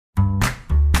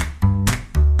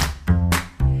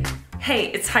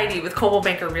Hey, it's Heidi with Coldwell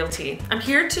Banker Realty. I'm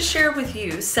here to share with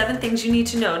you 7 things you need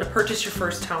to know to purchase your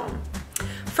first home.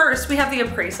 First, we have the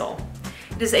appraisal.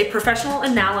 It is a professional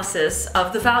analysis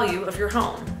of the value of your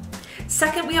home.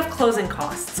 Second, we have closing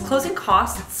costs. Closing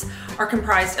costs are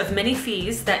comprised of many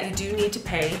fees that you do need to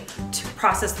pay to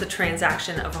process the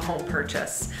transaction of a home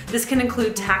purchase. This can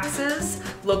include taxes,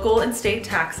 local and state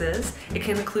taxes. It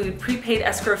can include prepaid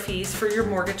escrow fees for your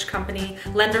mortgage company,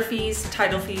 lender fees,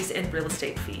 title fees, and real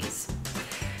estate fees.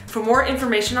 For more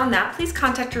information on that, please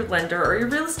contact your lender or your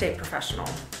real estate professional.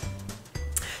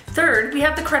 Third, we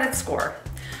have the credit score.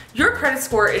 Your credit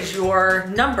score is your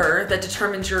number that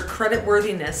determines your credit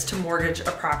worthiness to mortgage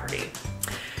a property.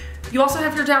 You also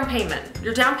have your down payment.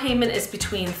 Your down payment is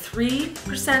between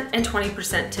 3% and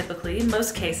 20% typically, in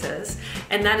most cases,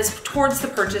 and that is towards the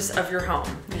purchase of your home.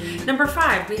 Number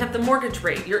 5, we have the mortgage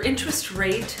rate, your interest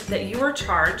rate that you are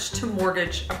charged to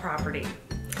mortgage a property.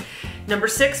 Number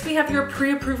 6, we have your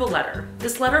pre-approval letter.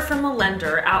 This letter from a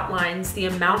lender outlines the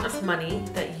amount of money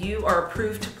that you are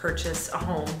approved to purchase a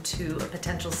home to a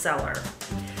potential seller.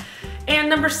 And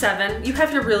number 7, you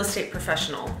have your real estate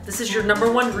professional. This is your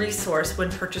 #1 resource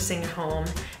when purchasing a home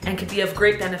and can be of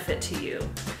great benefit to you.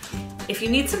 If you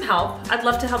need some help, I'd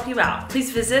love to help you out.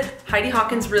 Please visit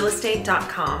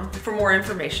HeidiHawkinsRealEstate.com for more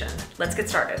information. Let's get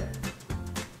started.